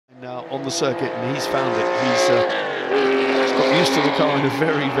now on the circuit, and he's found it. He's got used to the car in a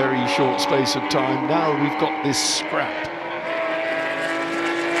very, very short space of time. Now we've got this scrap.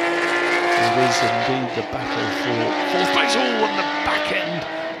 It is indeed the battle for fourth place. Oh, on the back end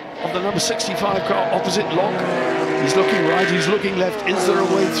of the number 65 car, opposite lock. He's looking right, he's looking left. Is there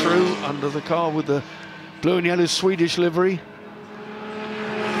a way through under the car with the blue and yellow Swedish livery?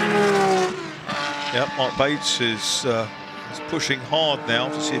 Yep, Mark Bates is pushing hard now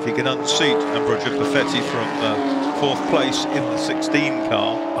to see if he can unseat Ambrogio Perfetti from fourth place in the 16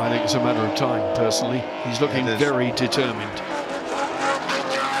 car. I think it's a matter of time, personally. He's looking very determined.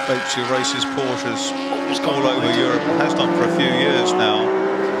 Bates, who races Porsches all over Europe, and has done for a few years now.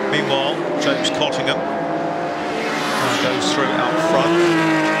 Meanwhile, James Cottingham goes through out front.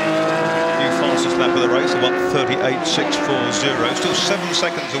 New fastest lap of the race, about 38.640. Still 7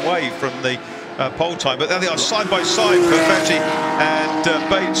 seconds away from the pole time, but there they are side by side, Perfetti and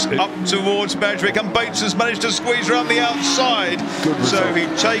Bates up towards Madrick, and Bates has managed to squeeze around the outside. So he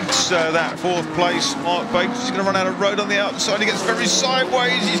takes that fourth place. Mark Bates is going to run out of road on the outside. He gets very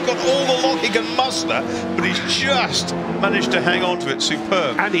sideways. He's got all the lock he can muster, but he's just managed to hang on to it.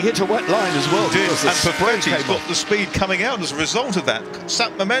 Superb. And he hit a wet line as well. Did, and Perfetti's got the speed coming out as a result of that.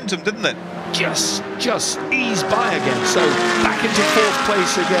 Sapped momentum, didn't it? Just eased by again. So back into fourth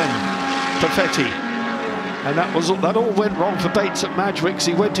place again, Perfetti, and that all went wrong for Bates at Madricks.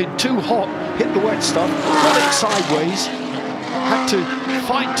 He went in too hot, hit the wet stuff, got it sideways, had to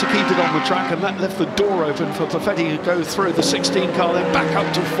fight to keep it on the track, and that left the door open for Perfetti to go through the 16 car, then back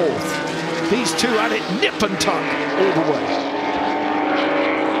up to fourth. These two had it nip and tuck all the way.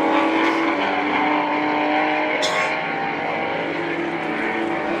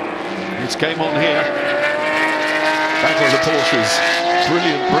 It's game on here. Battle of the Porsches.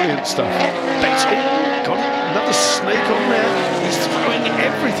 Brilliant stuff. Bates, got another snake on there. He's throwing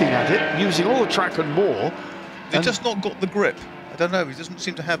everything at it, using all the track and more. He's just not got the grip. I don't know, he doesn't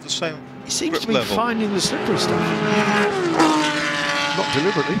seem to have the same He seems grip to be level. finding the slippery stuff. Not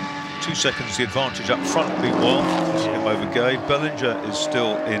deliberately. 2 seconds the advantage up front, meanwhile. Him over Gabe. Bellinger is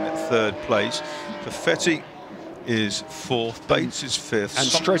still in third place. Perfetti is fourth. Bates is fifth. And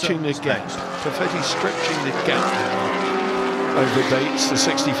stretching the gap. Perfetti stretching the gap now over Bates, the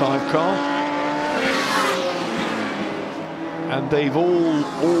 65 car, and they've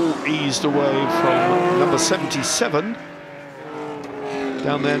all eased away from number 77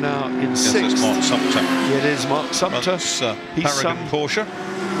 down there now in sixth. It's Mark Sumter. Yeah, it is Mark Sumter. He's Paragon Porsche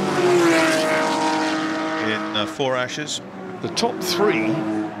in Four Ashes. The top three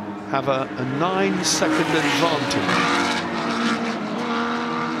have a 9-second advantage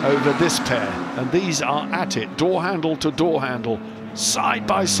over this pair, and these are at it, door handle to door handle, side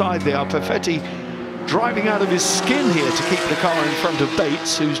by side they are. Perfetti driving out of his skin here to keep the car in front of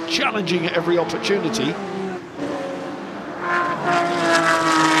Bates, who's challenging at every opportunity.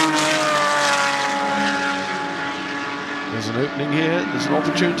 There's an opening here, there's an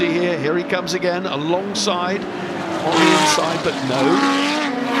opportunity here. Here he comes again, alongside, on the inside, but no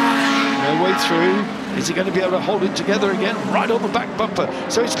way through. Is he going to be able to hold it together again? Right on the back bumper.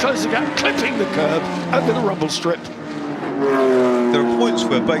 So he's closing out, clipping the curb over the rumble strip. There are points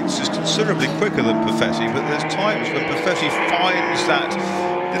where Bates is considerably quicker than Perfetti, but there's times when Perfetti finds that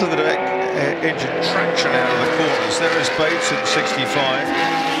little bit of engine traction out of the corners. There is Bates in 65.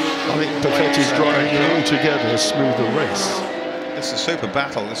 I think Perfetti's driving an altogether smoother race. It's a super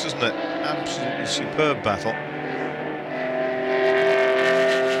battle, this, isn't it? Absolutely superb battle.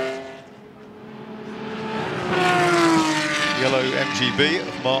 Yellow MGB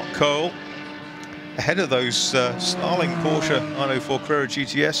of Mark Cole, ahead of those snarling Porsche 904 Carrera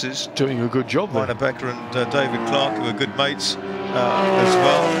GTSs. Doing a good job there. Rainer Becker and David Clark, who are good mates as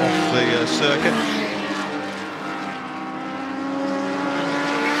well off the circuit.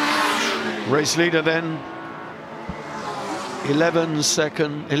 Race leader then, 11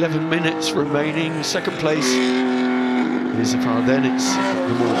 minutes remaining, second place. Here's the far then, it's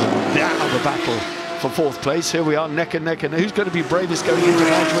the more than now the battle for fourth place. Here we are, neck and neck, and who's going to be bravest going into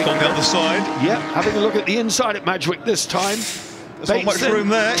Madrick? On the other side. Yep, having a look at the inside at Madrick this time. There's not much room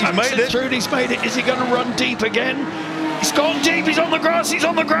there. He's made it. Through, he's made it. Is he going to run deep again? He's gone deep. He's on the grass. He's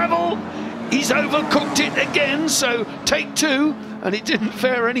on the gravel. He's overcooked it again. So take two, and it didn't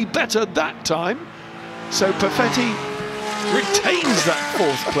fare any better that time. So Perfetti retains that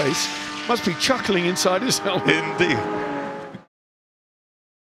fourth place. Must be chuckling inside his helmet. Indeed.